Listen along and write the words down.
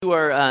you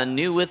are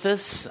new with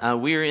us,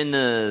 we're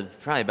in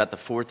probably about the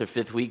fourth or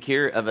fifth week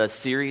here of a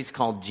series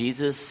called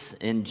Jesus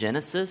in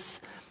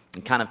Genesis,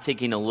 and kind of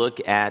taking a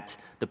look at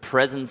the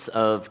presence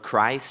of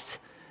Christ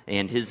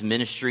and his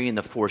ministry and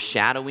the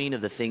foreshadowing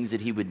of the things that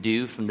he would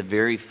do from the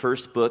very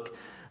first book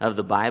of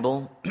the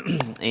Bible.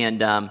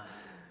 And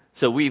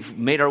so we've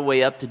made our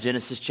way up to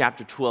Genesis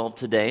chapter 12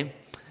 today.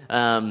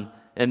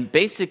 And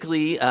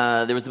basically,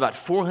 there was about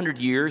 400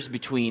 years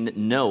between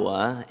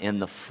Noah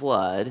and the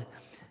flood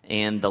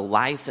and the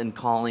life and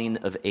calling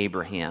of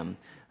Abraham,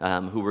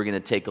 who we're going to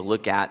take a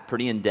look at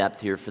pretty in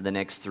depth here for the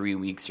next 3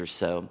 weeks or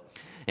so.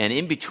 And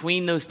in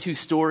between those two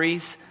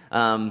stories,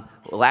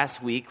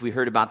 last week we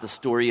heard about the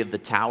story of the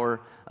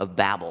Tower of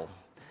Babel.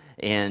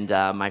 And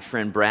my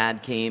friend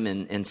Brad came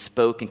and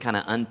spoke and kind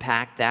of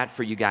unpacked that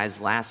for you guys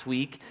last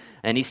week.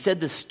 And he said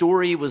the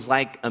story was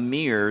like a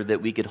mirror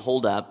that we could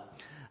hold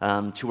up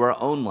to our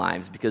own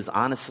lives, because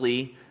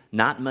honestly,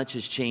 not much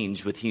has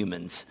changed with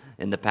humans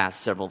in the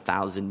past several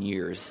thousand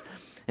years.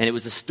 And it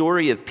was a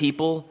story of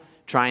people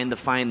trying to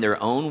find their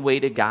own way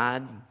to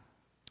God,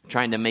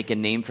 trying to make a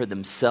name for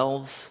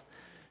themselves,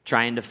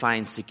 trying to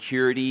find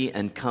security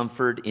and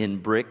comfort in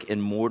brick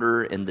and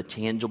mortar and the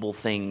tangible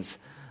things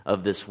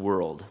of this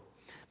world.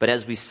 But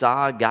as we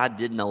saw, God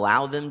didn't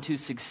allow them to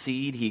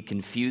succeed. He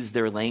confused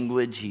their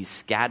language. He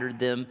scattered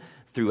them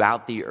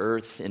throughout the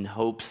earth in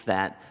hopes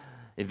that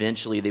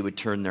eventually they would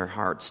turn their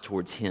hearts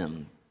towards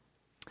him.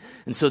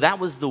 And so that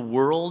was the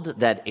world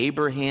that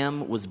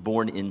Abraham was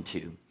born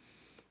into.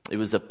 It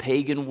was a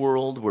pagan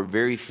world where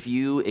very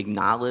few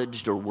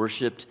acknowledged or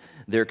worshiped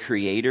their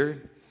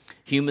creator.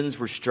 Humans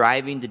were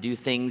striving to do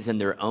things in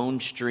their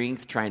own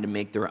strength, trying to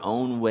make their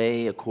own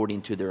way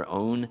according to their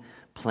own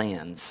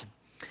plans.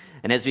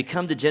 And as we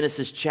come to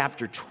Genesis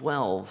chapter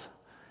 12,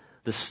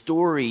 the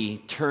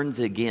story turns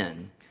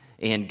again,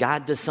 and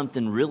God does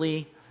something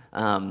really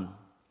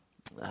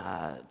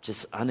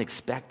just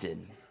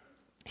unexpected.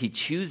 He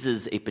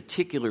chooses a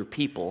particular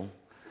people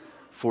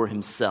for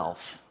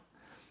himself,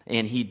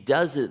 and he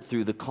does it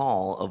through the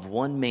call of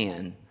one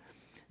man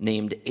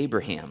named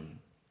Abraham.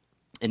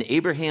 And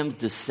Abraham's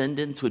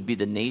descendants would be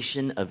the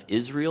nation of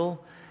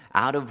Israel,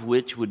 out of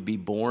which would be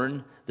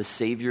born the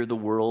Savior of the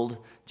world,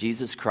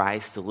 Jesus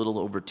Christ, a little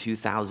over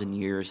 2,000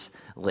 years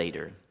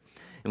later.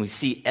 And we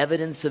see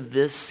evidence of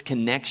this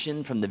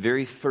connection from the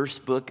very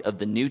first book of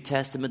the New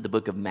Testament, the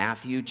book of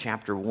Matthew,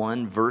 chapter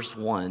 1, verse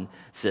 1,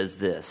 says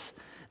this: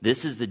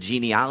 "This is the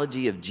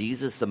genealogy of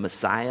Jesus, the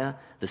Messiah,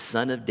 the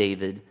son of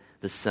David,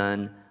 the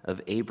son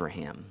of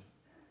Abraham."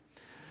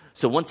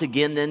 So once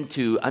again, then,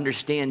 to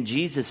understand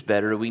Jesus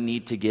better, we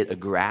need to get a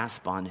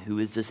grasp on who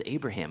is this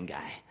Abraham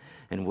guy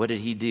and what did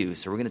he do.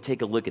 So we're going to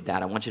take a look at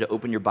that. I want you to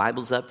open your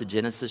Bibles up to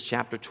Genesis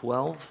chapter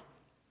 12.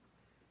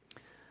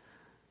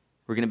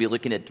 We're going to be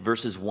looking at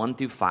verses 1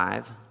 through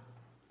 5.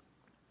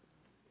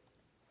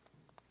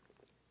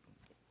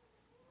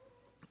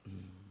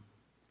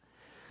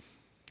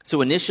 So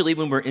initially,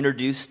 when we're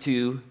introduced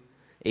to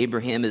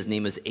Abraham, his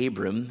name is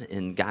Abram,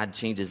 and God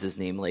changes his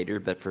name later,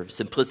 but for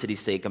simplicity's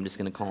sake, I'm just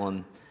going to call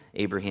him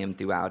Abraham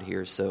throughout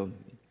here. So,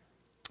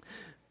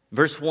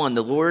 verse 1,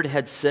 the Lord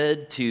had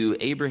said to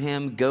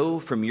Abraham, "Go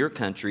from your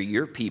country,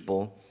 your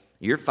people,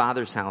 your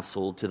father's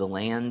household, to the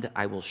land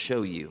I will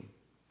show you.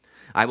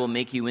 I will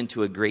make you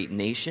into a great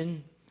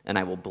nation, and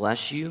I will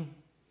bless you.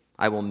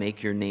 I will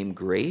make your name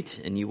great,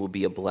 and you will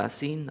be a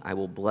blessing. I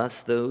will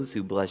bless those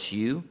who bless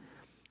you.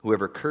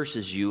 Whoever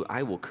curses you,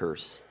 I will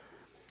curse.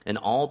 And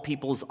all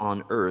peoples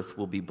on earth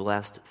will be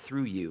blessed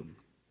through you."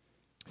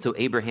 So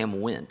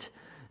Abraham went,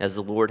 as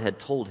the Lord had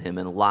told him,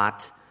 and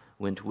Lot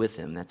went with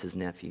him. That's his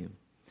nephew.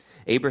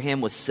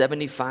 Abraham was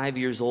 75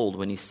 years old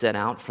when he set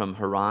out from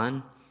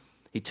Haran.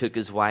 He took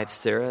his wife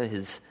Sarah,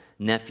 his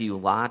nephew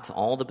Lot,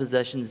 all the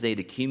possessions they'd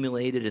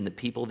accumulated and the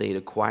people they'd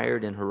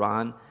acquired in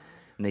Haran,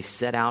 and they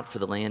set out for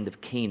the land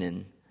of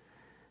Canaan,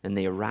 and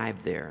they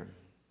arrived there.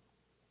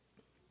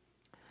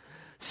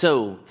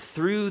 So,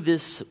 through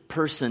this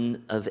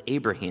person of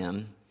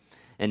Abraham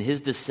and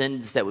his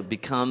descendants that would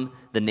become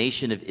the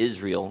nation of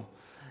Israel,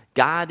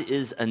 God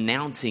is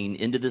announcing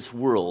into this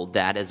world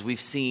that, as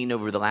we've seen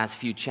over the last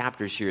few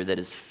chapters here, that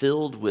is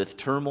filled with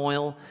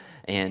turmoil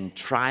and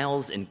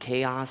trials and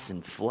chaos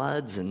and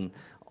floods and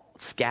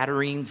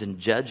scatterings and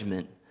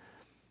judgment,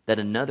 that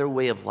another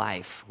way of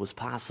life was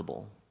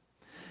possible.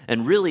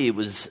 And really, it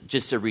was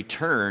just a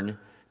return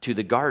to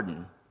the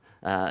garden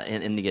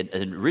and the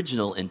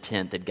original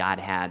intent that God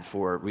had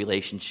for a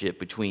relationship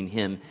between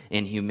him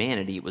and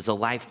humanity. It was a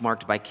life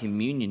marked by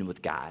communion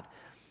with God,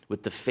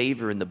 with the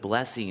favor and the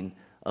blessing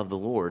of the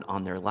Lord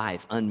on their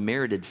life,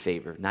 unmerited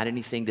favor, not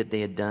anything that they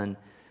had done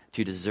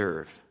to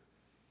deserve.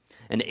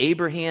 And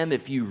Abraham,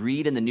 if you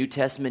read in the New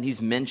Testament,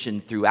 he's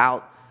mentioned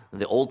throughout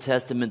the Old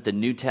Testament, the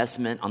New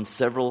Testament,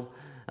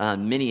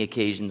 on many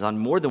occasions. On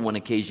more than one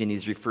occasion,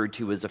 he's referred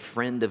to as a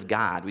friend of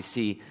God. We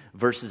see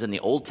verses in the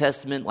Old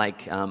Testament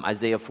like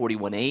Isaiah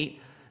 41:8,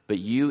 "But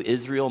you,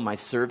 Israel, my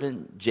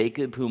servant,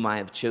 Jacob, whom I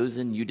have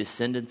chosen, you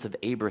descendants of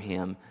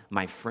Abraham,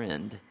 my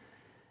friend."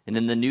 And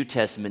in the New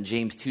Testament,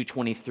 James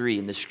 2:23,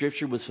 and the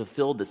scripture was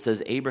fulfilled that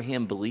says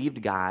Abraham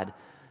believed God,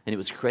 and it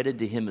was credited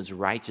to him as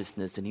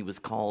righteousness, and he was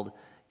called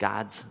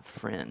God's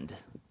friend.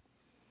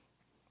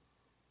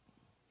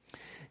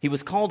 He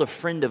was called a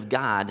friend of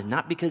God,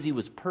 not because he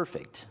was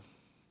perfect,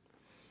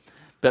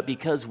 but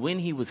because when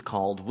he was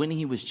called, when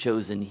he was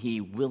chosen,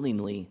 he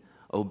willingly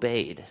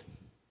obeyed.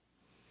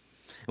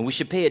 And we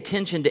should pay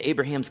attention to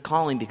Abraham's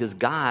calling because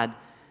God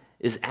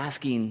is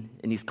asking,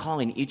 and he's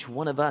calling each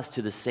one of us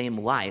to the same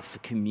life,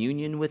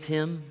 communion with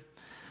him,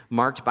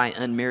 marked by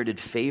unmerited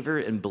favor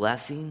and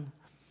blessing,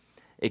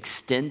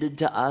 extended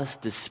to us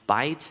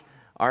despite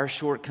our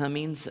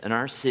shortcomings and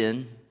our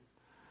sin,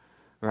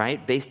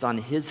 right? Based on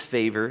his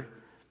favor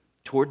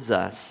towards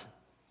us.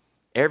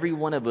 Every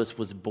one of us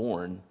was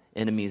born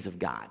enemies of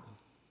God.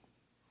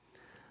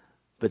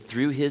 But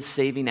through his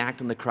saving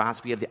act on the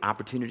cross, we have the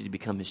opportunity to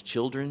become his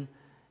children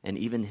and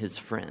even his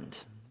friend.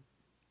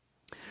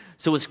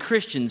 So as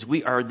Christians,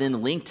 we are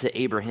then linked to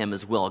Abraham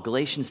as well.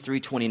 Galatians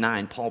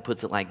 3:29, Paul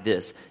puts it like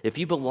this: if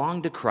you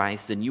belong to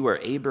Christ, then you are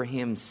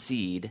Abraham's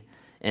seed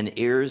and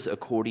heirs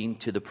according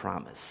to the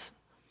promise.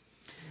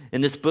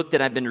 In this book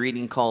that I've been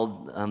reading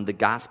called The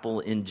Gospel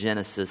in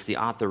Genesis, the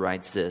author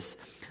writes this: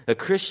 a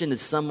Christian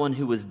is someone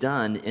who has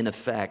done, in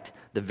effect,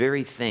 the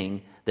very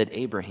thing that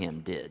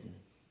Abraham did.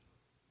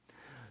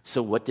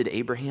 So what did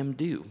Abraham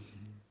do?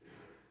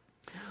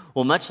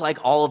 Well, much like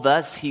all of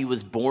us, he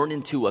was born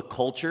into a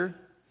culture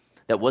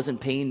that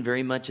wasn't paying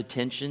very much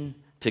attention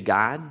to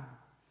God.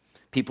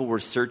 People were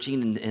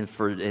searching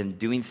and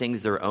doing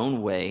things their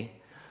own way.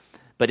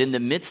 But in the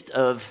midst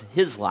of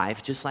his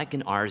life, just like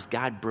in ours,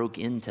 God broke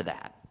into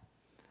that.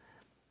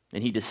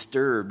 And he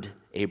disturbed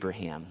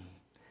Abraham.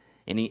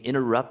 And he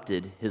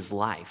interrupted his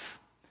life.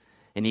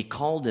 And he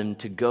called him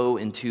to go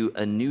into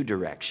a new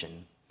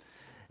direction.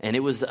 And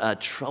it was a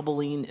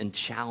troubling and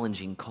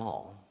challenging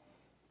call.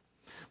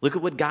 Look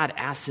at what God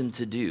asked him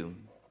to do.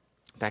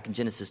 Back in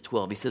Genesis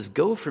 12, he says,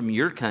 go from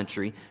your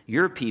country,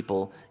 your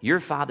people, your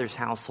father's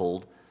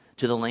household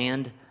to the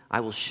land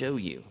I will show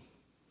you.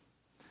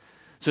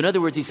 So in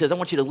other words, he says, I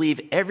want you to leave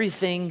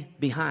everything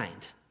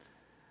behind.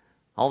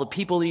 All the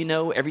people you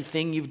know,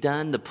 everything you've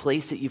done, the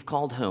place that you've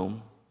called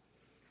home.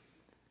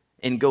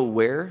 And go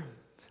where?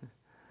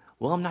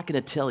 Well, I'm not going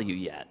to tell you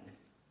yet.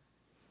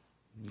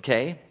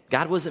 Okay?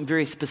 God wasn't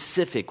very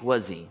specific,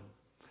 was he?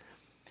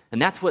 And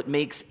that's what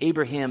makes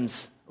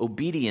Abraham's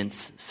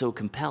obedience so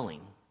compelling.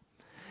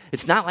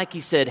 It's not like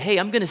he said, hey,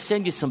 I'm going to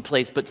send you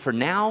someplace, but for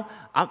now,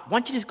 why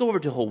don't you just go over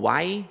to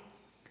Hawaii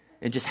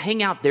and just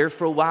hang out there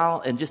for a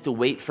while and just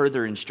await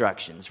further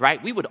instructions,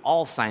 right? We would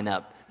all sign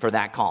up for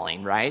that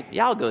calling, right?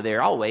 Yeah, I'll go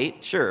there. I'll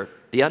wait. Sure.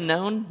 The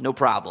unknown, no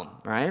problem,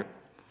 right?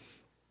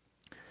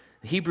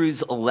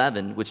 Hebrews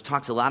 11, which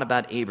talks a lot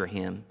about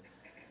Abraham,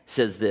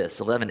 says this,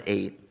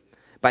 11:8.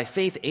 By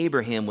faith,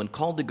 Abraham, when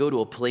called to go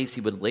to a place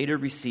he would later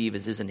receive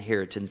as his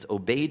inheritance,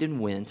 obeyed and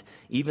went,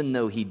 even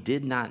though he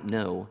did not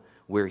know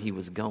where he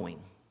was going.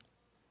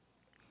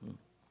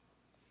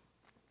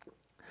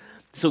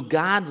 So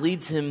God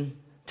leads him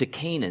to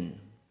Canaan,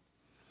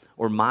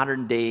 or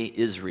modern-day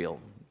Israel,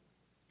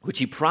 which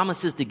he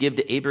promises to give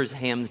to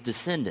Abraham's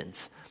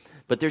descendants.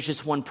 But there's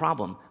just one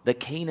problem. The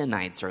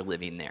Canaanites are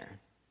living there.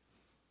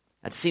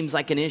 That seems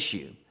like an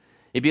issue.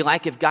 It'd be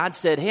like if God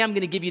said, hey, I'm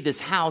going to give you this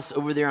house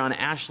over there on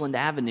Ashland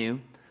Avenue,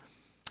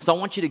 so I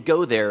want you to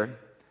go there,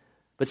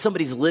 but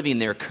somebody's living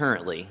there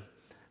currently.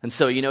 And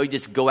so, you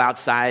just go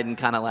outside and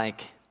kind of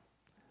like,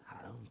 I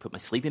don't know, put my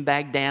sleeping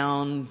bag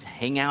down,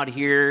 hang out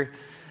here.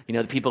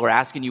 The people are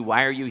asking you,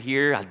 why are you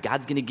here?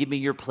 God's going to give me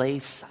your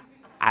place.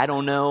 I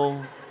don't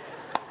know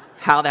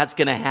how that's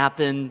going to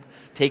happen.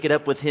 Take it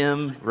up with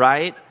him,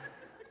 right?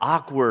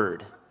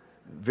 Awkward.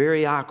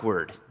 Very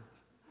awkward.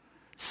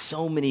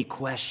 So many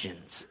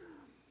questions.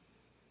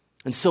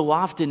 And so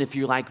often, if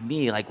you're like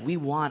me, we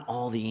want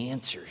all the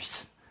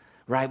answers,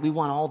 right? We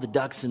want all the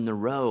ducks in the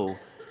row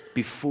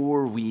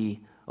before we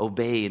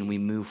obey and we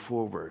move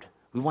forward.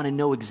 We want to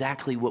know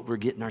exactly what we're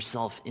getting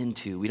ourselves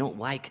into. We don't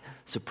like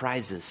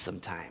surprises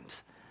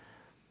sometimes.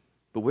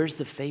 But where's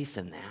the faith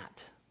in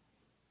that?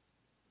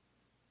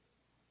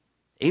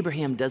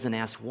 Abraham doesn't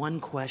ask one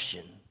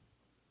question.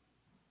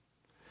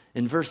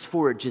 In verse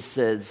 4, it just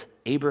says,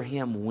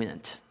 Abraham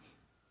went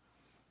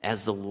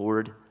as the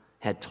Lord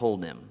had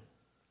told him.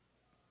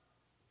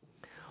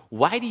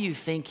 Why do you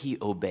think he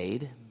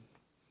obeyed?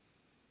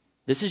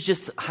 This is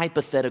just a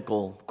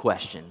hypothetical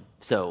question.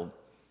 So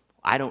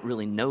I don't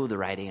really know the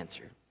right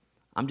answer.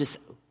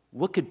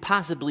 What could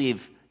possibly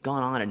have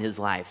gone on in his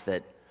life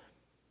that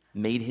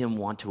made him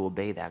want to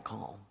obey that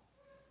call?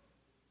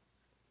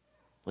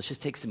 Let's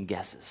just take some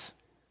guesses.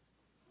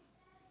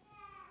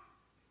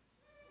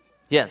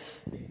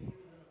 Yes?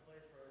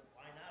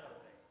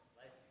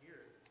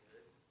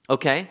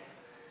 Okay.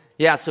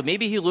 Yeah, so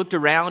maybe he looked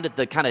around at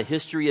the kind of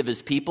history of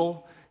his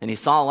people, and he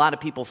saw a lot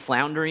of people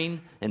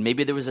floundering, and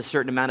maybe there was a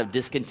certain amount of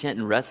discontent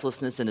and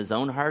restlessness in his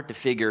own heart to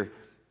figure,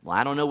 well,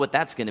 I don't know what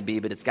that's going to be,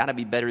 but it's got to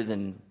be better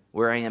than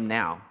where I am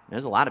now.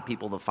 There's a lot of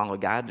people that follow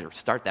God or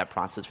start that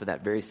process for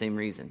that very same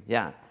reason.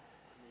 Yeah.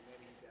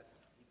 Maybe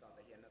he thought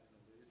that he ended up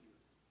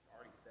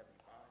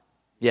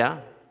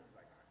Yeah?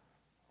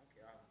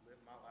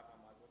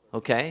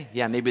 Okay,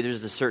 yeah, maybe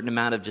there's a certain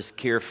amount of just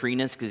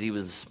carefreeness because he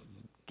was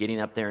getting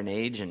up there in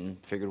age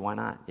and figured, why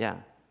not? Yeah.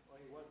 Well,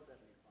 he was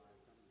 75. I'm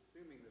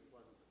assuming this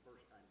wasn't the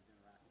first time he's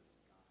interacted with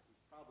God. He's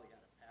probably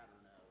had a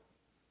pattern of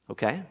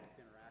Okay.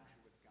 his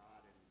interaction with God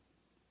and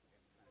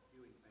kind of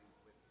doing things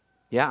with him.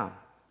 Yeah.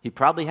 He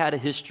probably had a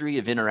history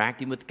of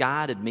interacting with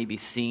God and maybe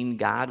seen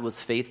God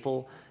was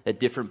faithful at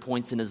different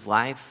points in his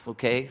life,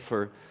 okay?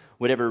 For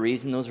whatever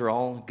reason, those are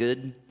all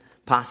good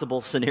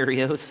possible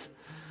scenarios.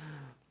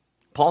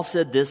 Paul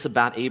said this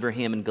about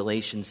Abraham in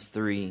Galatians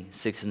 3,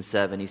 6 and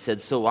 7. He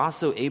said, so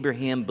also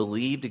Abraham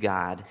believed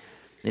God,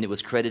 and it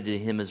was credited to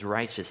him as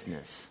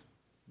righteousness.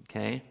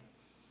 Okay?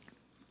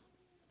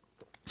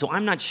 So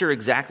I'm not sure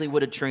exactly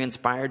what had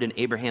transpired in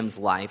Abraham's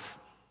life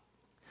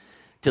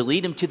to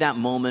lead him to that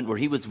moment where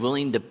he was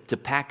willing to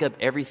pack up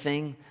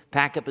everything,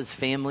 pack up his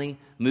family,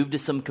 move to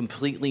some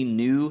completely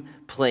new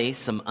place,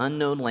 some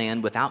unknown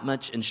land without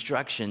much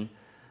instruction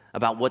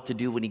about what to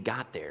do when he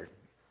got there.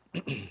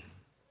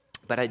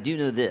 But I do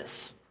know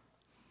this.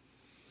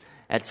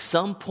 At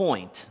some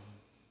point,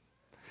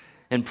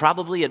 and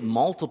probably at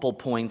multiple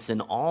points in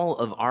all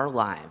of our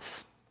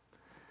lives,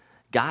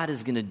 God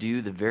is going to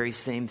do the very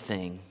same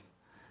thing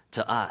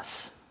to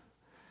us.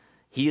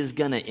 He is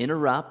going to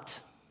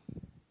interrupt.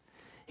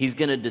 He's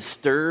going to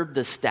disturb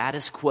the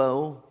status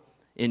quo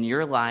in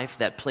your life,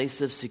 that place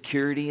of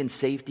security and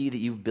safety that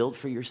you've built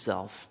for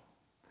yourself.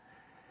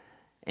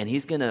 And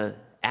he's going to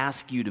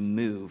ask you to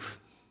move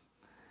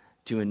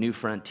to a new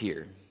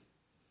frontier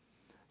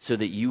so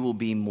that you will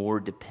be more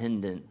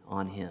dependent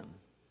on him.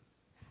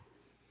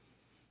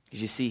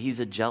 Because you see, he's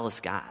a jealous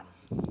God.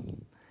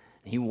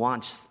 He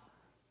wants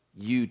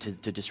you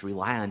to just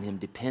rely on him,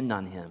 depend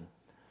on him.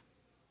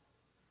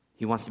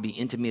 He wants to be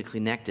intimately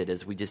connected,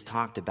 as we just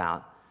talked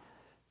about.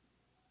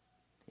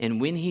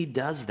 And when he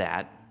does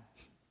that,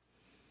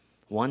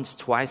 once,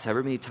 twice,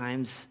 however many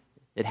times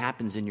it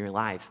happens in your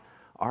life,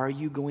 are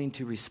you going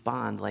to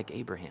respond like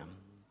Abraham?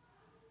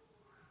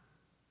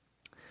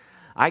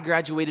 I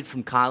graduated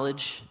from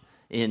college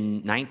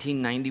in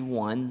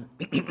 1991.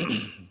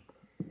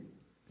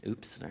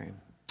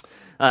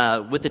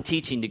 With a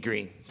teaching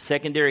degree,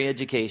 secondary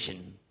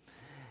education.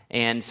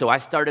 And so I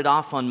started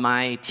off on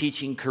my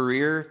teaching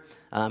career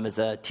as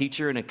a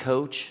teacher and a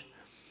coach.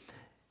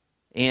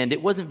 And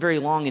it wasn't very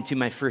long into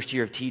my first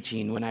year of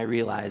teaching when I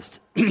realized,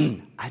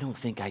 I don't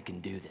think I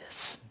can do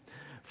this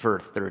for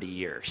 30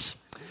 years.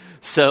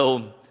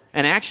 So,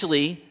 and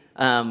actually,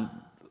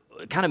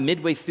 kind of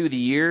midway through the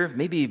year,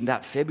 maybe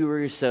about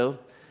February or so,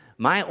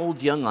 my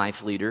old Young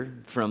Life leader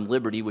from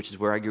Liberty, which is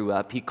where I grew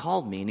up, he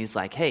called me and he's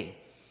like, hey,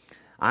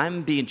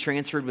 I'm being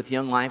transferred with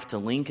Young Life to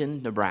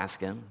Lincoln,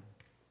 Nebraska.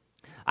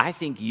 I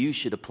think you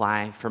should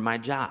apply for my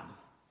job.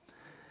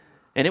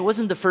 And it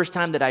wasn't the first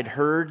time that I'd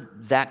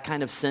heard that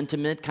kind of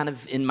sentiment. Kind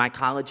of in my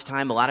college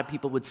time, a lot of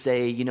people would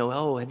say,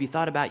 oh, have you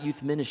thought about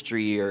youth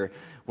ministry or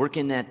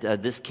working at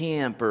this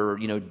camp or,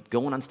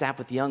 going on staff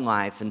with Young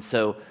Life? And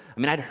so,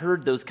 I'd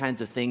heard those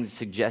kinds of things,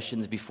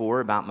 suggestions before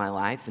about my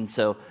life. And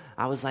so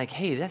I was like,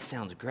 hey, that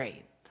sounds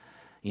great.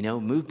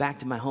 Move back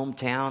to my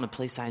hometown, a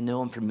place I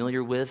know I'm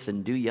familiar with,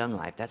 and do Young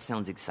Life. That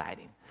sounds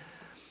exciting.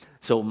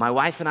 So my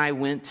wife and I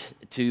went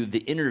to the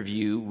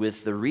interview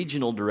with the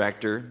regional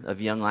director of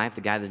Young Life,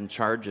 the guy that's in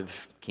charge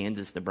of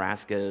Kansas,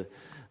 Nebraska,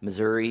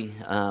 Missouri.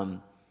 And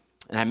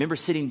I remember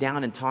sitting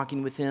down and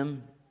talking with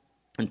him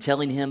and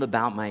telling him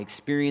about my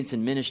experience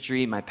in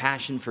ministry, my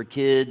passion for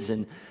kids.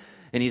 And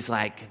he's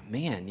like,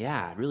 man,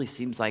 yeah, it really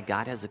seems like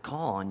God has a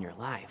call on your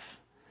life.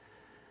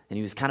 And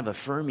he was kind of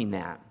affirming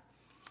that.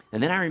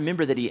 And then I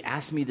remember that he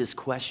asked me this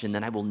question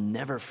that I will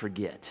never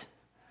forget.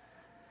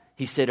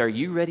 He said, are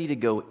you ready to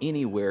go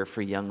anywhere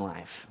for Young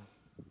Life?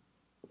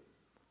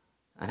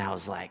 And I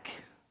was like,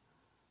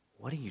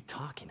 what are you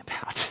talking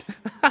about?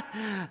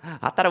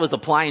 I thought I was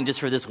applying just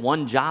for this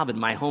one job in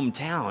my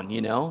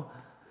hometown,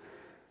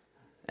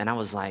 And I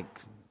was like,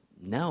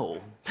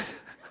 no,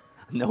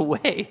 no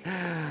way.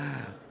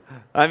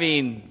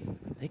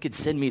 They could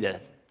send me to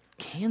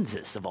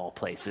Kansas of all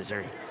places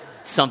or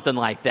something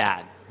like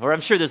that. Or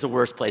I'm sure there's a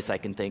worse place I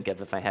can think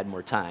of if I had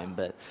more time,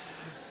 But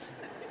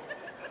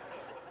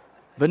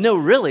no,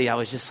 really, I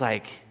was just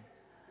like,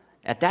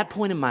 at that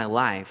point in my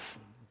life,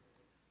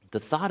 the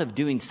thought of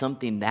doing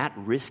something that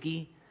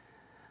risky,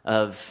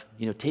 of,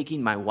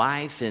 taking my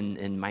wife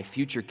and my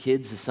future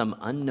kids to some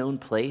unknown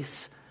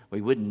place where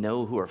we wouldn't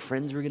know who our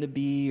friends were going to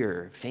be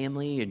or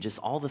family and just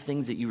all the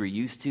things that you were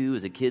used to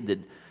as a kid that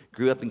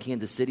grew up in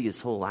Kansas City his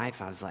whole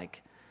life, I was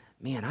like,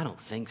 man, I don't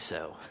think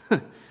so.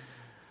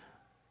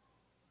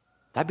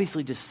 I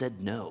basically just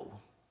said no.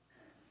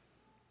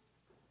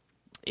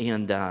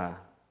 And I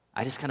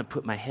just kind of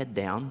put my head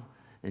down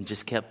and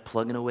just kept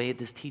plugging away at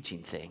this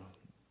teaching thing.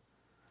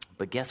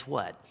 But guess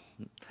what?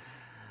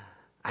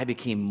 I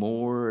became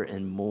more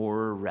and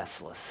more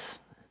restless.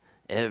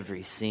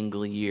 Every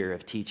single year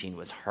of teaching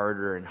was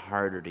harder and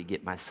harder to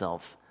get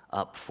myself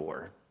up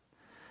for.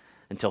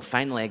 Until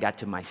finally I got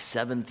to my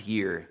 7th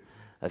year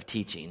of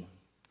teaching.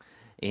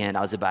 And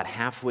I was about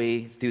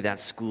halfway through that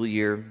school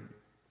year.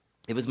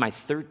 It was my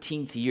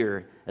 13th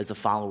year as a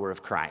follower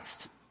of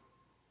Christ.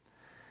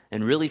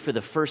 And really, for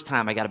the first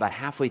time, I got about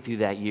halfway through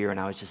that year, and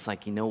I was just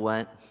like, you know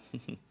what?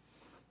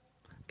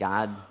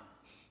 God,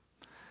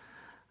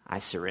 I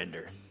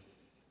surrender.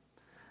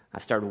 I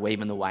started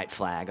waving the white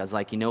flag. I was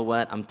like, you know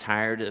what? I'm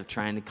tired of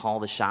trying to call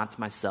the shots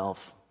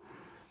myself,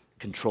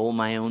 control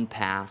my own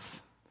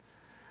path.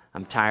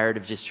 I'm tired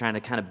of just trying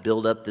to kind of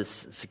build up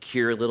this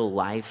secure little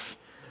life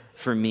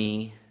for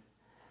me.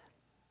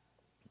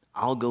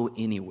 I'll go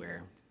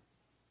anywhere,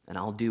 and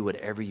I'll do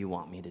whatever you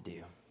want me to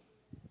do.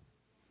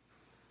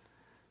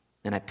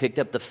 And I picked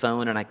up the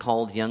phone, and I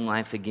called Young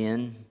Life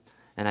again,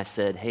 and I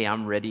said, hey,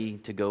 I'm ready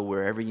to go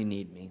wherever you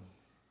need me.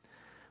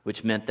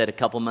 Which meant that a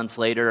couple months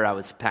later, I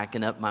was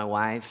packing up my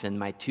wife and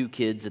my 2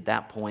 kids at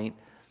that point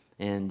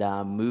and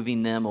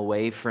moving them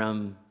away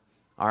from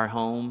our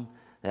home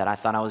that I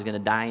thought I was going to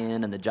die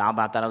in and the job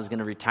I thought I was going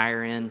to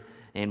retire in,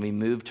 and we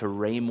moved to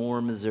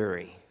Raymore,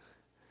 Missouri,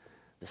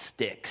 the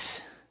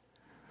sticks.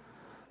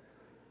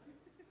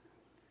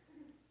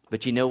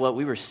 But you know what?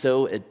 We were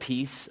so at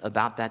peace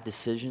about that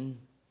decision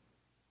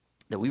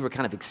that we were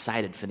kind of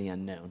excited for the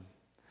unknown.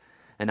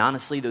 And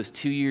honestly, those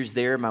 2 years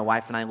there, my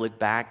wife and I look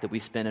back that we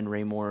spent in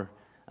Raymore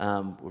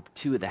were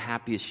 2 of the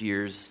happiest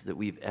years that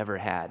we've ever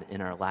had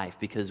in our life,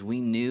 because we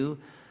knew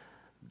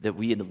that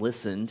we had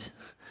listened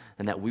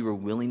and that we were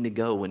willing to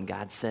go when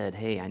God said,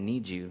 hey, I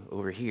need you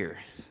over here.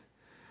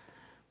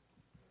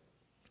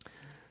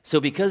 So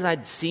because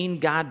I'd seen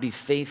God be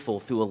faithful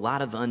through a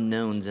lot of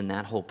unknowns in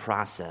that whole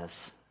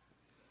process,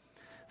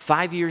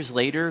 5 years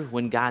later,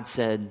 when God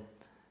said,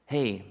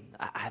 hey,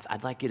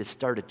 I'd like you to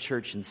start a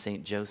church in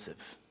St.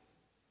 Joseph,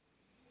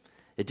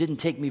 it didn't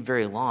take me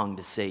very long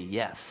to say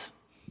yes.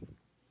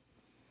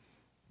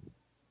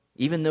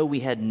 Even though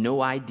we had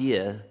no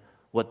idea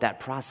what that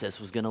process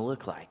was going to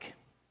look like.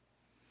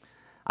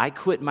 I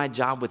quit my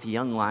job with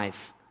Young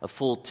Life a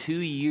full 2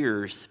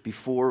 years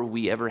before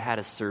we ever had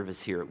a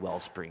service here at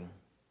Wellspring,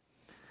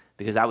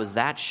 because I was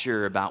that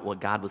sure about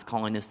what God was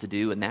calling us to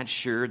do, and that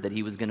sure that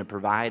He was going to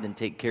provide and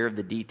take care of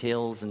the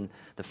details and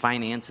the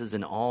finances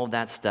and all of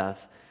that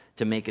stuff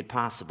to make it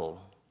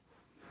possible.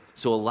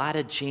 So a lot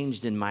had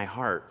changed in my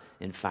heart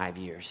in 5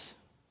 years.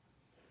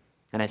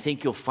 And I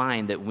think you'll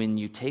find that when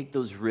you take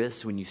those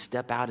risks, when you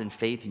step out in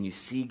faith and you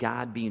see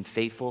God being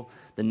faithful,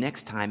 the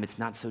next time it's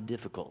not so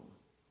difficult.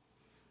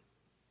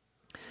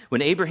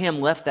 When Abraham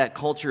left that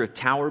culture of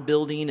tower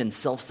building and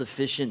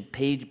self-sufficient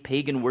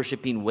pagan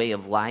worshiping way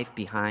of life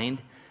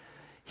behind,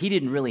 he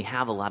didn't really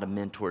have a lot of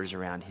mentors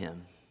around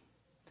him.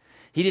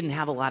 He didn't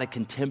have a lot of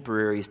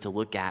contemporaries to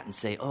look at and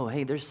say, oh,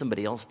 hey, there's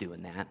somebody else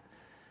doing that.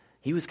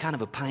 He was kind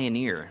of a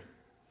pioneer.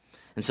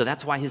 And so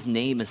that's why his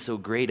name is so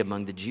great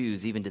among the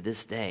Jews, even to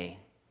this day.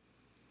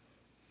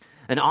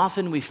 And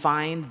often we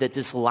find that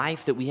this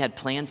life that we had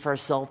planned for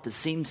ourselves that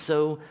seemed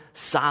so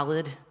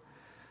solid,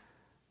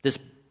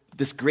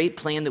 this great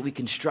plan that we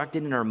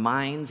constructed in our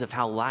minds of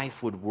how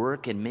life would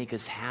work and make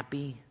us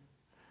happy,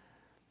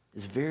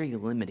 is very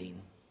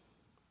limiting.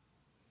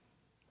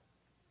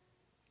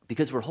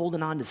 Because we're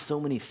holding on to so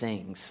many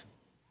things.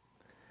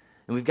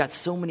 And we've got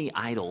so many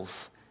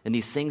idols and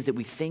these things that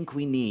we think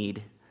we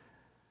need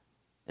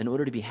in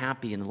order to be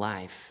happy in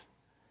life.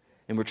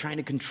 And we're trying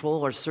to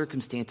control our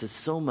circumstances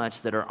so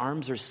much that our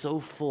arms are so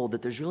full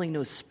that there's really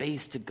no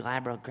space to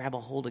grab a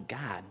hold of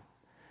God,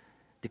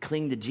 to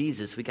cling to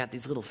Jesus. We got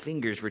these little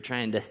fingers we're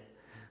trying to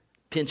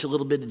pinch a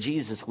little bit of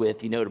Jesus with,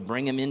 to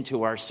bring him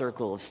into our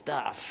circle of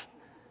stuff,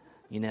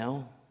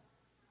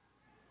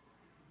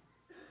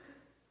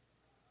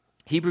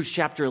 Hebrews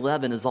chapter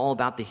 11 is all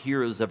about the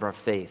heroes of our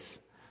faith.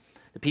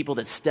 The people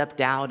that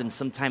stepped out in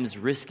sometimes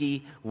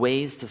risky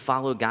ways to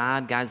follow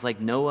God, guys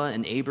like Noah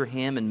and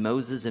Abraham and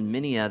Moses and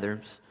many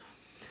others.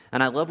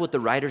 And I love what the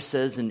writer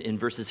says in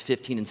verses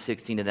 15 and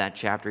 16 of that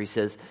chapter. He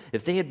says,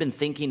 if they had been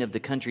thinking of the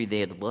country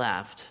they had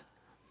left,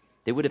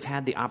 they would have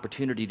had the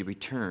opportunity to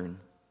return.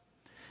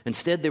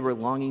 Instead, they were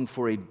longing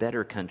for a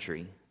better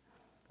country,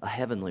 a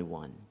heavenly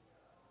one.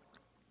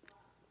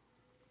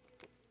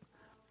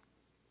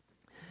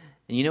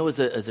 And as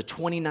a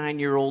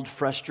 29-year-old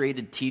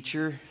frustrated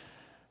teacher,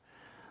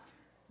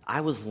 I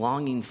was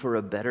longing for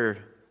a better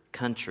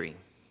country,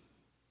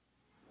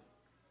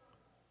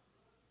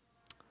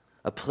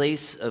 a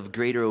place of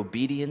greater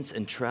obedience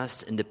and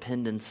trust and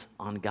dependence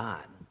on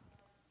God.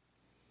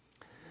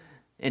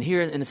 And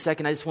here in a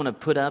second, I just want to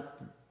put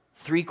up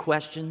 3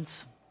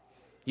 questions.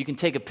 You can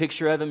take a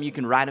picture of them. You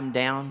can write them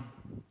down.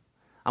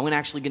 I'm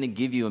actually going to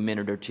give you a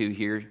minute or two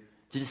here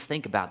to just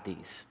think about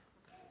these.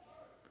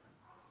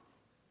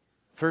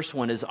 First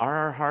one is, are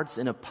our hearts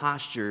in a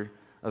posture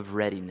of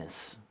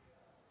readiness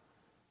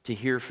to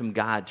hear from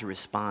God, to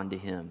respond to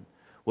Him?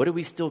 What are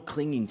we still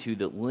clinging to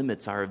that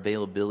limits our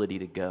availability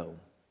to go?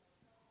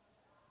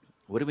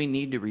 What do we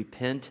need to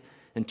repent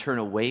and turn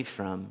away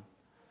from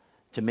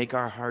to make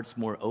our hearts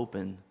more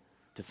open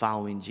to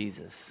following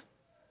Jesus?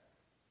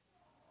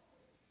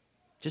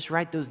 Just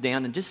write those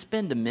down and just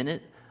spend a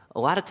minute. A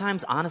lot of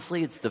times,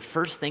 honestly, it's the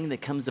first thing that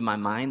comes to my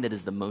mind that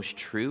is the most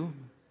true.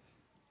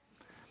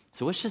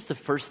 So what's just the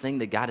first thing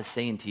that God is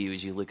saying to you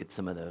as you look at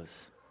some of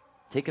those?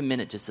 Take a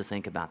minute just to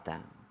think about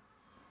that.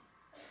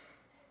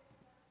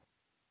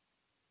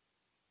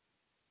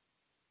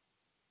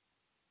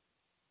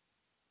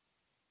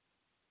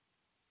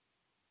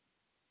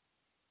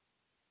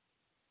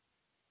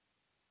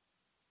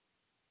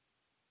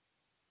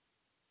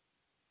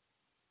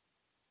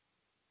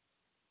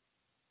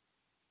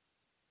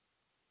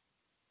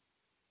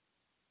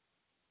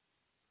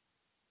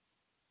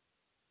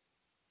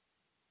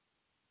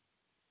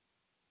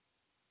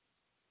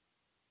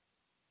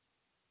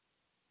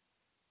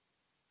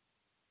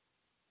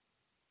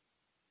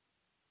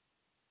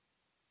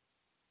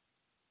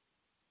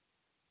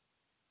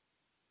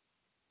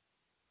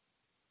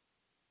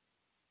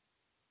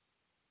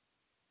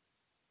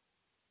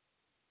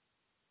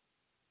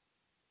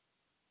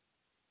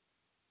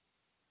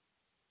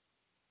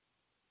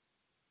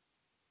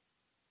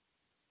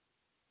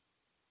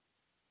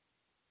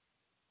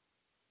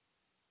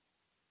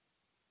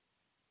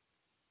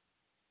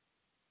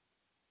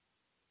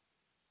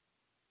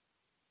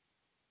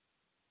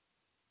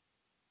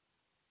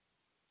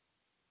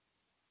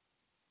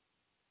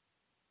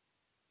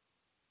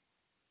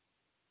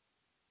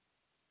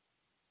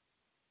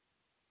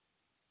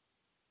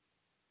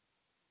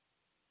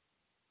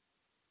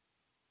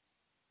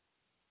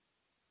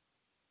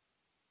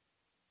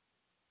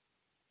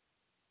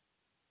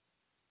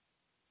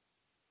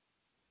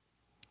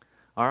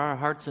 Are our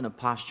hearts in a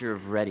posture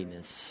of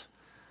readiness?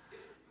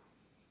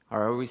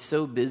 Or are we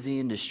so busy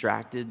and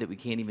distracted that we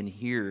can't even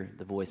hear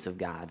the voice of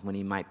God when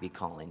he might be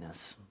calling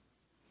us?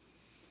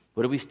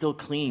 What are we still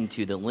clinging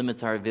to that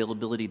limits our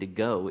availability to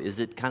go? Is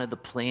it kind of the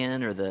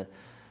plan or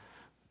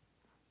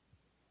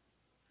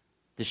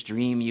this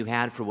dream you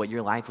had for what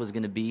your life was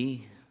going to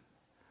be?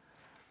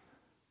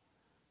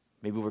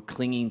 Maybe we're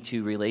clinging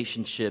to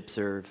relationships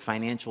or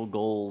financial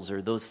goals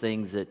or those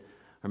things that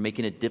are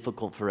making it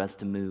difficult for us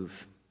to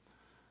move.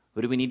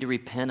 What do we need to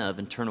repent of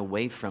and turn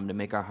away from to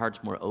make our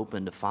hearts more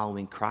open to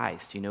following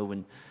Christ? You know,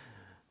 when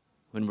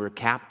we're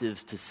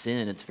captives to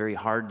sin, it's very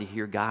hard to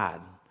hear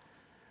God.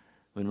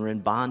 When we're in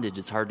bondage,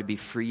 it's hard to be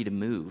free to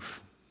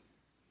move.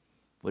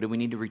 What do we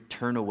need to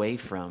turn away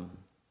from?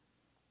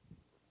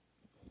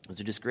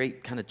 Those are just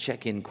great kind of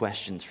check-in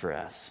questions for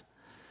us.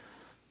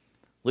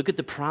 Look at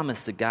the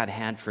promise that God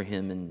had for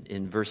him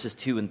in verses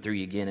 2 and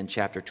 3 again in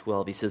chapter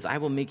 12. He says, I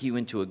will make you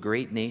into a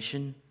great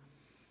nation,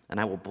 and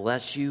I will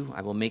bless you.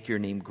 I will make your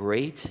name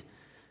great.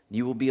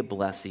 You will be a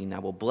blessing. I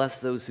will bless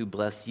those who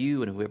bless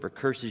you, and whoever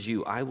curses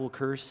you, I will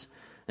curse.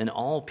 And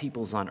all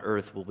peoples on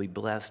earth will be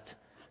blessed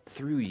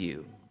through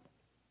you.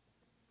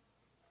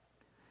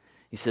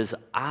 He says,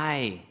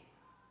 I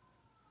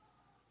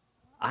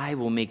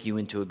will make you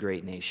into a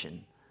great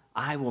nation.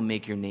 I will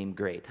make your name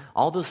great.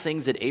 All those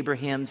things that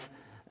Abraham's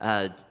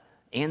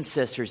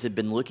ancestors had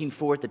been looking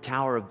for at the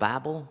Tower of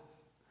Babel,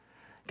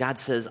 God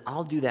says,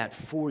 I'll do that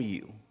for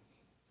you.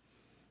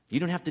 You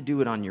don't have to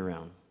do it on your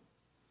own.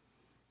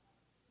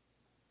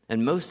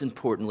 And most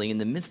importantly, in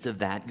the midst of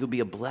that, you'll be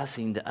a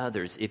blessing to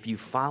others. If you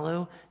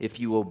follow, if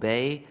you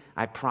obey,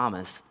 I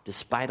promise,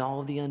 despite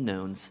all of the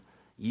unknowns,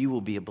 you will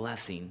be a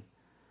blessing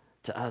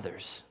to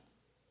others.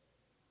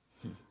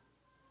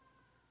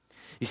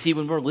 You see,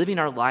 when we're living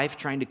our life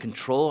trying to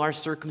control our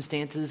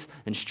circumstances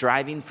and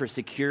striving for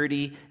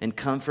security and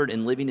comfort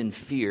and living in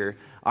fear,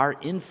 our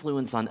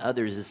influence on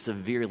others is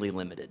severely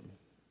limited.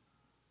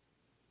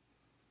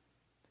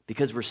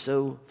 Because we're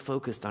so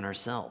focused on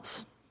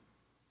ourselves.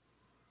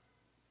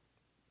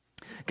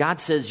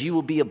 God says you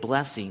will be a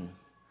blessing,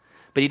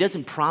 but he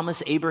doesn't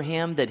promise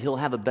Abraham that he'll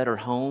have a better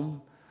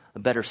home, a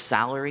better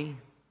salary,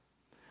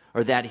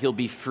 or that he'll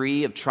be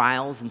free of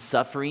trials and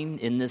suffering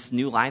in this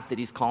new life that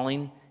he's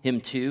calling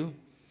him to.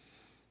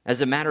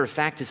 As a matter of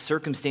fact, his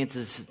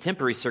circumstances,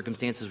 temporary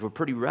circumstances, were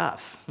pretty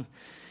rough.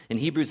 In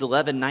Hebrews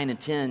 11, 9 and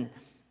 10,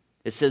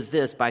 it says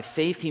this, by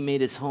faith he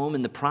made his home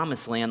in the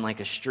promised land like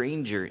a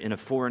stranger in a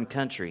foreign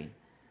country.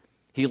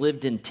 He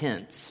lived in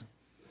tents,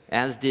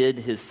 as did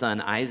his son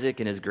Isaac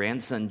and his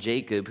grandson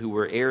Jacob, who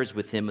were heirs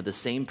with him of the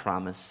same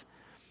promise.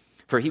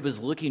 For he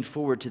was looking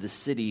forward to the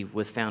city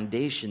with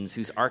foundations,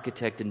 whose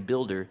architect and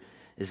builder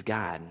is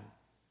God.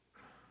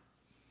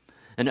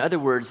 In other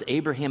words,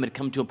 Abraham had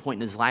come to a point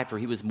in his life where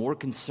he was more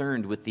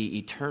concerned with the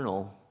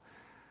eternal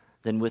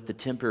than with the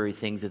temporary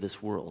things of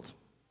this world.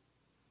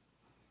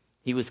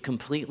 He was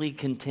completely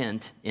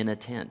content in a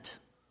tent,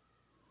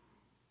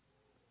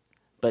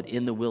 but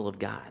in the will of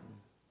God.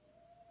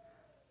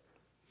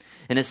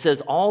 And it says,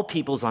 all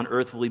peoples on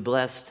earth will be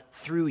blessed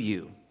through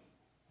you.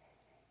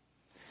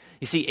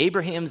 You see,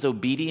 Abraham's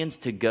obedience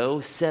to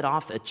go set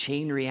off a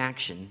chain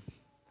reaction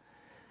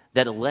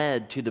that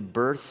led to the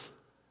birth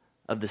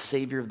of the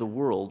Savior of the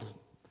world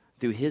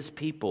through his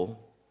people,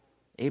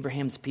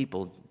 Abraham's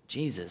people,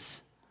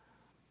 Jesus.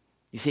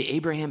 You see,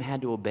 Abraham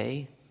had to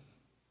obey.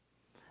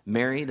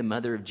 Mary, the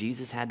mother of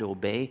Jesus, had to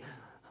obey.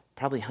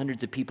 Probably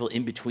hundreds of people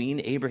in between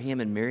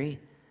Abraham and Mary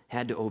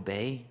had to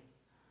obey.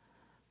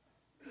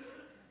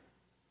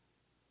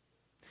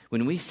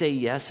 When we say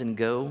yes and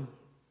go,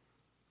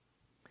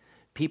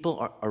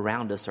 People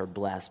around us are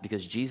blessed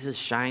because Jesus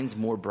shines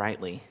more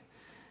brightly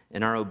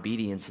in our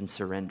obedience and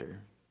surrender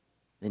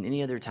than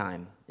any other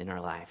time in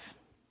our life.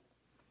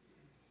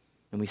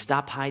 And we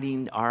stop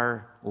hiding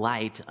our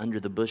light under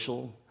the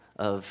bushel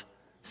of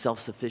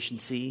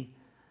self-sufficiency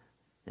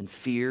and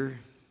fear,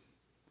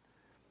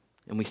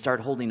 and we start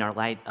holding our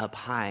light up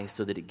high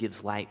so that it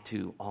gives light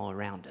to all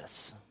around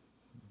us.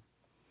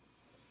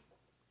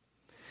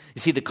 You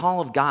see, the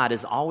call of God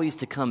is always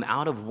to come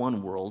out of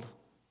one world,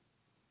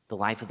 the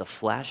life of the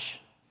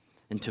flesh,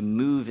 and to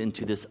move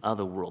into this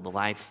other world, the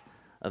life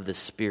of the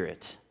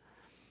Spirit.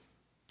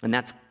 And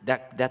that's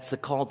the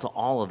call to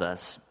all of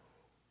us.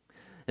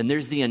 And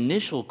there's the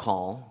initial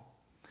call.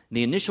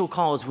 The initial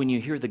call is when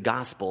you hear the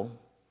gospel,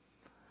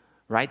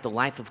 right? The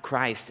life of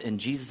Christ, and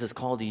Jesus'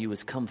 call to you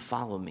is, come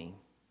follow me.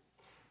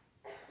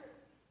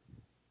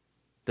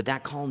 But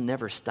that call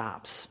never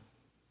stops.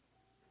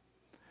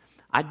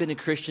 I'd been a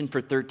Christian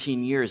for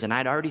 13 years, and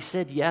I'd already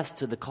said yes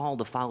to the call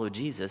to follow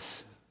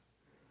Jesus.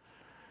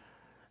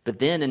 But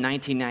then in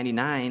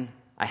 1999,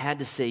 I had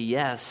to say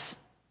yes.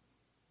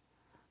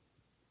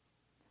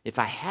 If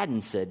I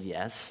hadn't said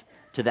yes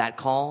to that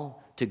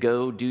call to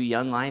go do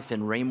Young Life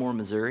in Raymore,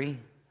 Missouri,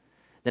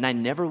 then I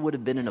never would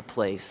have been in a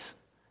place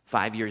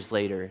 5 years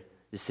later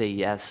to say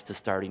yes to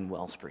starting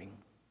Wellspring.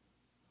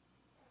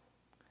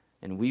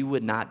 And we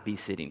would not be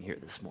sitting here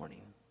this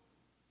morning.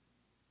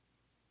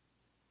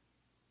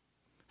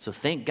 So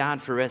thank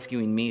God for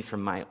rescuing me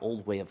from my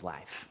old way of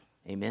life.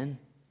 Amen?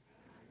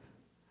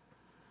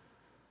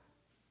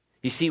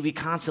 You see, we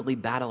constantly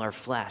battle our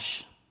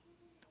flesh.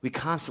 We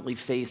constantly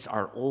face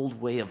our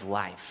old way of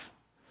life.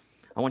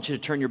 I want you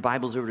to turn your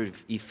Bibles over to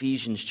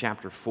Ephesians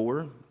chapter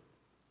 4.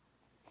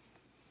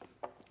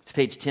 It's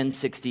page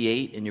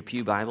 1068 in your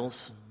pew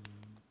Bibles.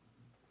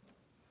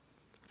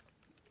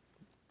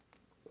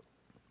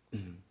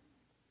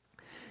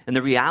 And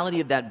the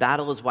reality of that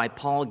battle is why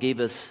Paul gave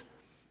us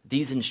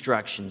these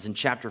instructions in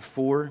chapter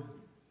 4,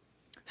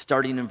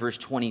 starting in verse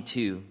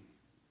 22.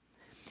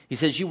 He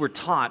says, you were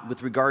taught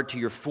with regard to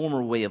your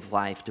former way of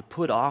life to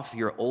put off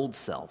your old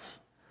self,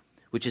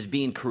 which is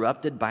being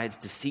corrupted by its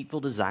deceitful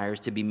desires,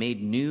 to be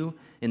made new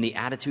in the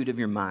attitude of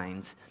your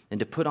minds, and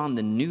to put on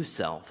the new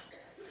self,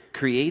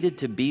 created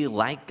to be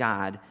like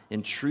God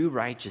in true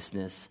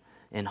righteousness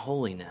and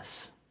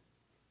holiness.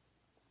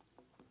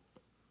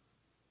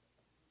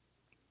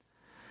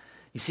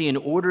 You see, in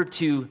order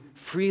to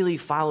freely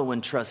follow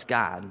and trust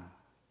God,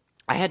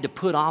 I had to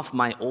put off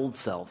my old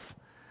self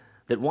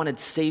that wanted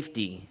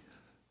safety,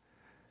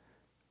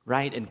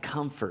 right, and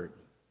comfort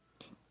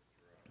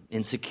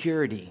and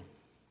security.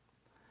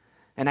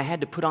 And I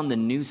had to put on the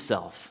new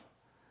self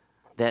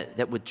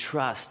that would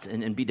trust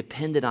and be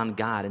dependent on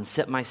God and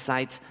set my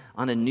sights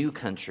on a new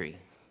country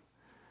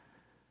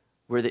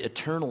where the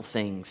eternal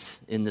things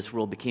in this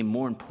world became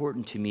more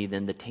important to me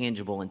than the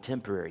tangible and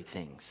temporary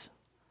things.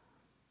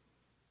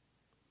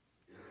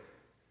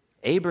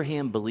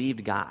 Abraham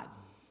believed God.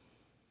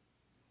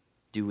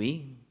 Do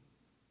we?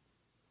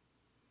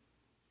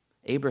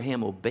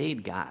 Abraham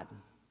obeyed God.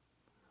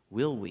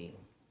 Will we?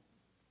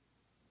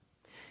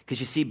 Because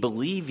you see,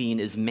 believing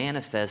is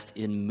manifest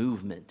in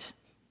movement,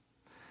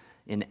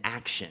 in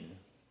action.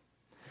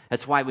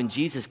 That's why when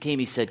Jesus came,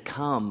 he said,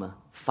 come,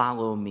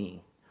 follow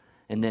me,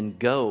 and then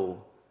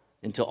go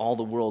into all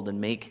the world and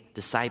make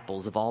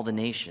disciples of all the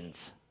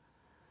nations.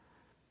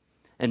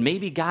 And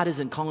maybe God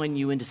isn't calling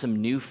you into some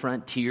new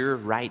frontier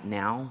right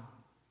now,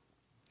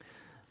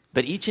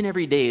 but each and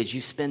every day as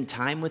you spend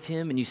time with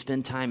him and you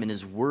spend time in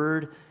his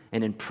word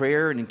and in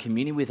prayer and in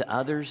community with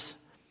others,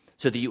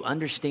 so that you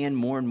understand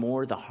more and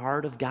more the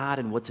heart of God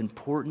and what's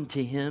important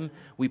to him,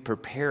 we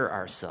prepare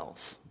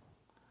ourselves.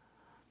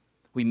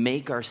 We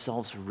make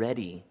ourselves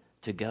ready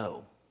to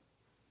go.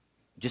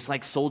 Just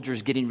like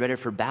soldiers getting ready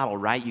for battle,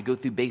 right? You go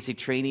through basic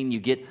training, you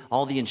get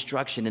all the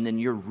instruction, and then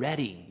you're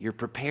ready, you're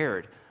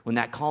prepared. When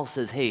that call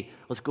says, hey,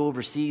 let's go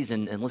overseas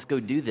and let's go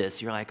do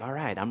this, you're like, all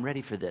right, I'm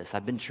ready for this.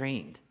 I've been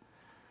trained.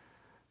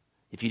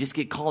 If you just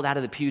get called out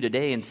of the pew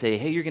today and say,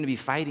 hey, you're going to be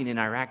fighting in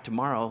Iraq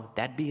tomorrow,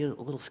 that'd be a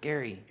little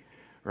scary,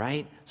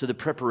 right? So the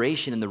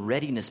preparation and the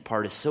readiness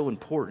part is so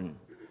important.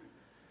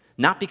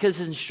 Not because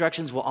his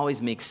instructions will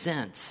always make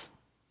sense,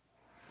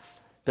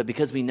 but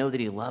because we know that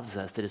he loves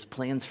us, that his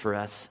plans for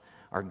us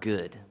are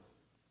good.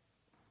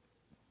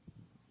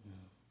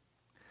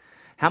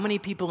 How many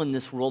people in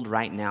this world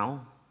right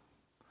now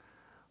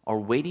are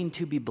waiting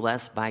to be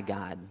blessed by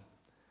God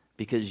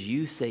because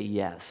you say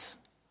yes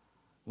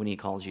when he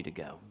calls you to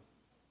go?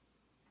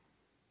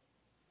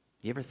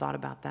 You ever thought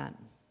about that?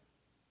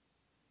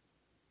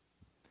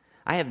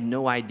 I have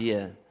no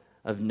idea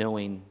of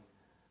knowing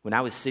when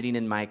I was sitting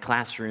in my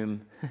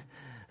classroom,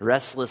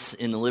 restless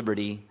in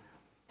Liberty,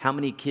 how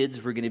many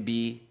kids were going to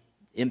be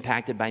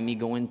impacted by me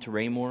going to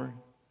Raymore?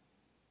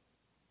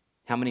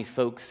 How many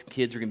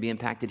kids are going to be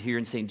impacted here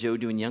in St. Joe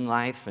doing Young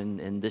Life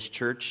and this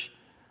church?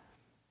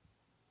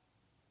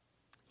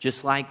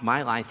 Just like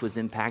my life was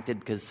impacted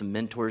because some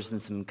mentors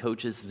and some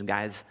coaches and some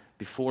guys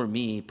before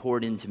me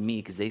poured into me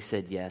because they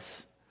said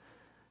yes.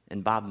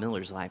 And Bob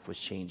Miller's life was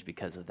changed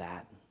because of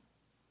that.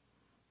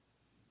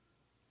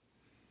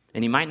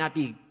 And he might not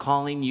be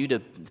calling you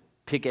to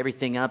pick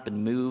everything up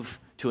and move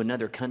to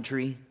another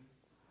country.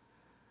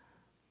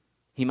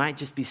 He might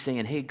just be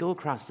saying, hey, go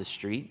across the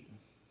street.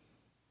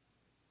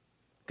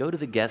 Go to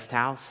the guest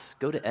house.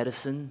 Go to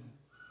Edison.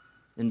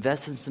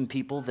 Invest in some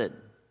people that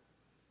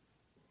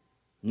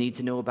need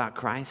to know about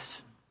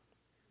Christ.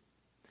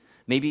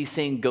 Maybe he's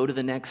saying go to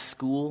the next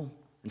school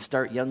and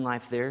start young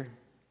life there.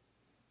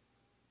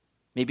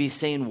 Maybe he's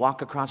saying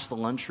walk across the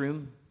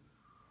lunchroom.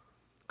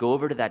 Go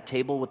over to that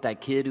table with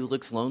that kid who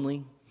looks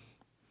lonely.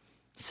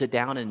 Sit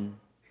down and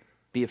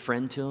be a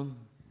friend to him.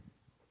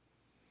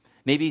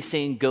 Maybe he's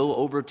saying go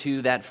over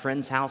to that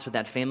friend's house or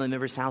that family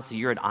member's house that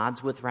you're at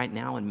odds with right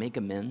now and make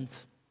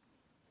amends.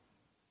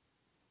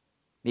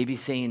 Maybe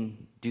he's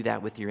saying do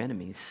that with your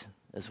enemies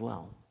as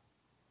well.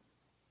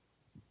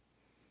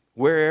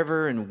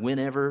 Wherever and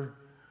whenever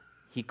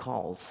he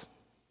calls,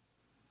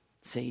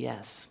 say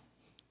yes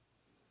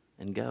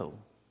and go.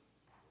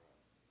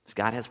 Because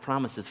God has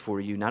promises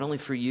for you, not only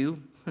for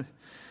you,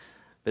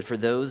 but for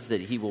those that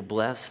he will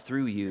bless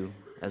through you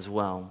as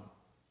well.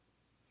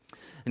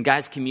 And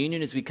guys,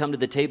 communion as we come to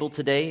the table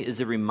today is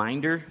a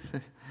reminder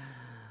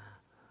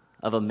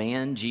of a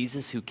man,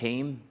 Jesus, who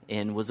came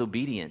and was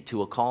obedient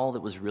to a call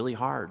that was really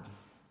hard.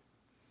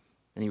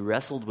 And he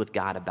wrestled with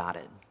God about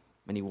it.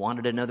 And he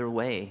wanted another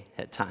way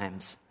at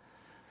times.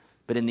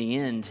 But in the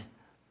end,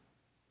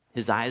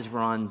 his eyes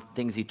were on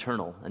things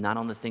eternal and not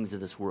on the things of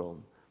this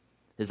world.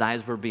 His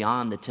eyes were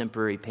beyond the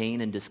temporary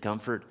pain and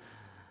discomfort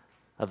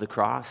of the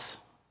cross,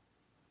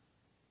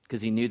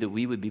 because he knew that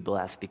we would be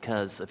blessed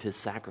because of his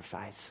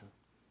sacrifice.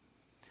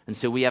 And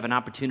so we have an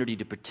opportunity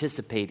to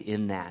participate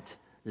in that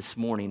this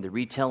morning, the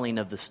retelling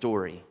of the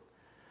story,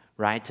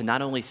 right? To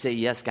not only say,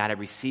 yes, God, I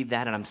received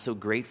that, and I'm so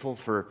grateful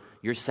for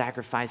your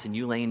sacrifice and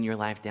you laying your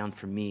life down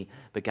for me,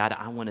 but God,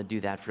 I want to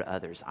do that for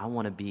others. I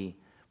want to be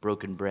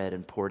broken bread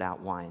and poured out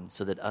wine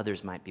so that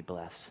others might be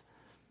blessed,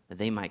 that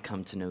they might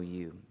come to know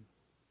you.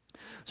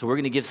 So we're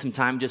going to give some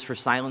time just for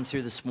silence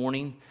here this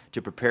morning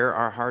to prepare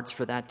our hearts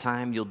for that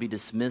time. You'll be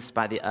dismissed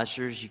by the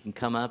ushers. You can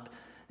come up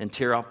and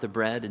tear off the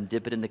bread and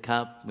dip it in the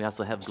cup. We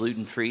also have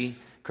gluten-free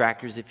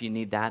crackers if you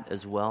need that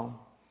as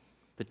well.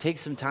 But take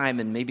some time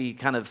and maybe you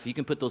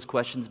can put those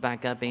questions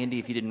back up, Andy,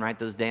 if you didn't write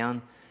those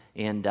down,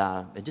 and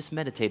just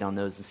meditate on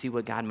those and see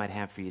what God might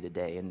have for you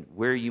today and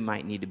where you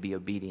might need to be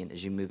obedient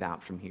as you move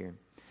out from here.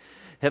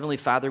 Heavenly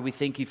Father, we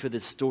thank you for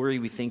this story.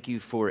 We thank you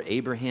for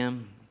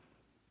Abraham.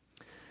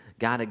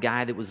 God, a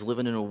guy that was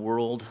living in a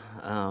world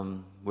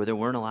where there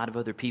weren't a lot of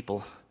other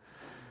people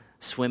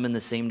swimming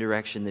the same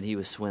direction that he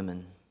was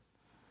swimming.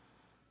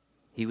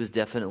 He was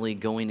definitely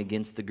going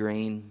against the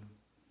grain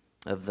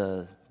of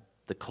the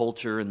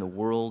culture and the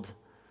world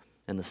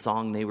and the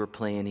song they were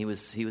playing. He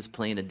was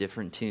playing a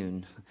different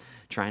tune,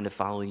 trying to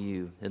follow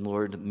you. And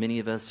Lord, many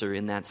of us are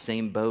in that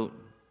same boat.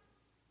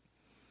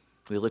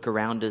 We look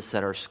around us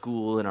at our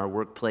school and our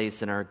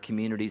workplace and our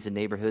communities and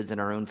neighborhoods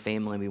and our own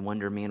family, and we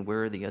wonder, man,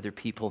 where are the other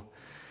people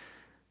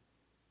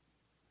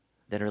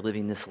that are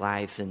living this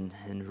life and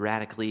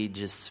radically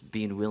just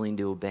being willing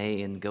to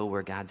obey and go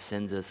where God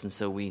sends us? And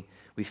so we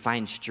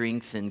find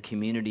strength and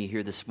community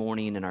here this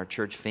morning in our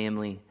church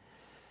family.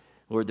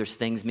 Lord, there's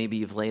things maybe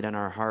you've laid on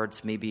our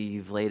hearts. Maybe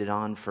you've laid it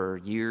on for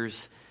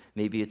years.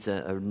 Maybe it's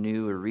a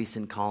new or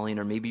recent calling,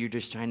 or maybe you're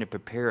just trying to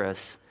prepare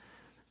us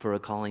for a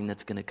calling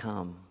that's going to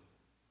come.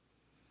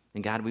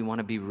 And God, we want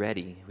to be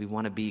ready. We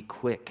want to be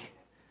quick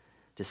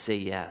to say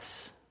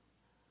yes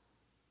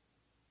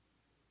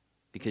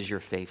because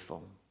you're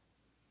faithful.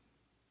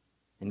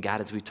 And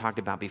God, as we've talked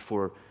about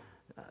before,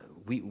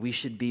 we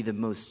should be the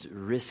most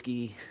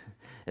risky,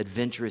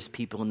 adventurous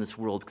people in this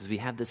world because we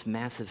have this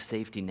massive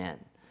safety net.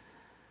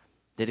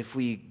 That if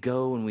we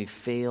go and we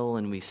fail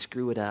and we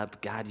screw it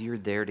up, God, you're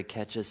there to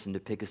catch us and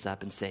to pick us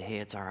up and say, hey,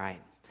 it's all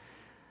right.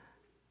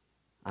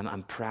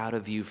 I'm proud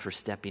of you for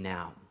stepping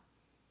out.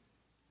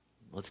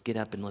 Let's get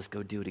up and let's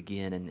go do it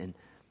again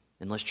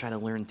and let's try to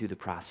learn through the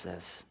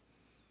process.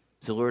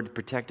 So Lord,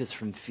 protect us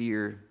from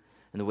fear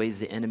and the ways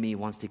the enemy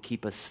wants to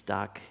keep us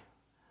stuck.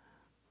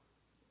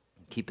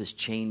 Keep us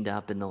chained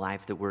up in the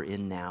life that we're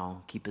in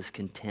now. Keep us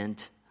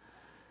content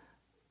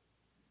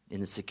in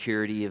the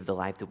security of the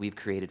life that we've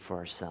created for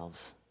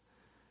ourselves.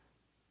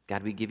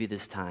 God, we give you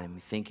this time.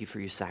 We thank you for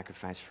your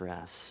sacrifice for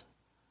us.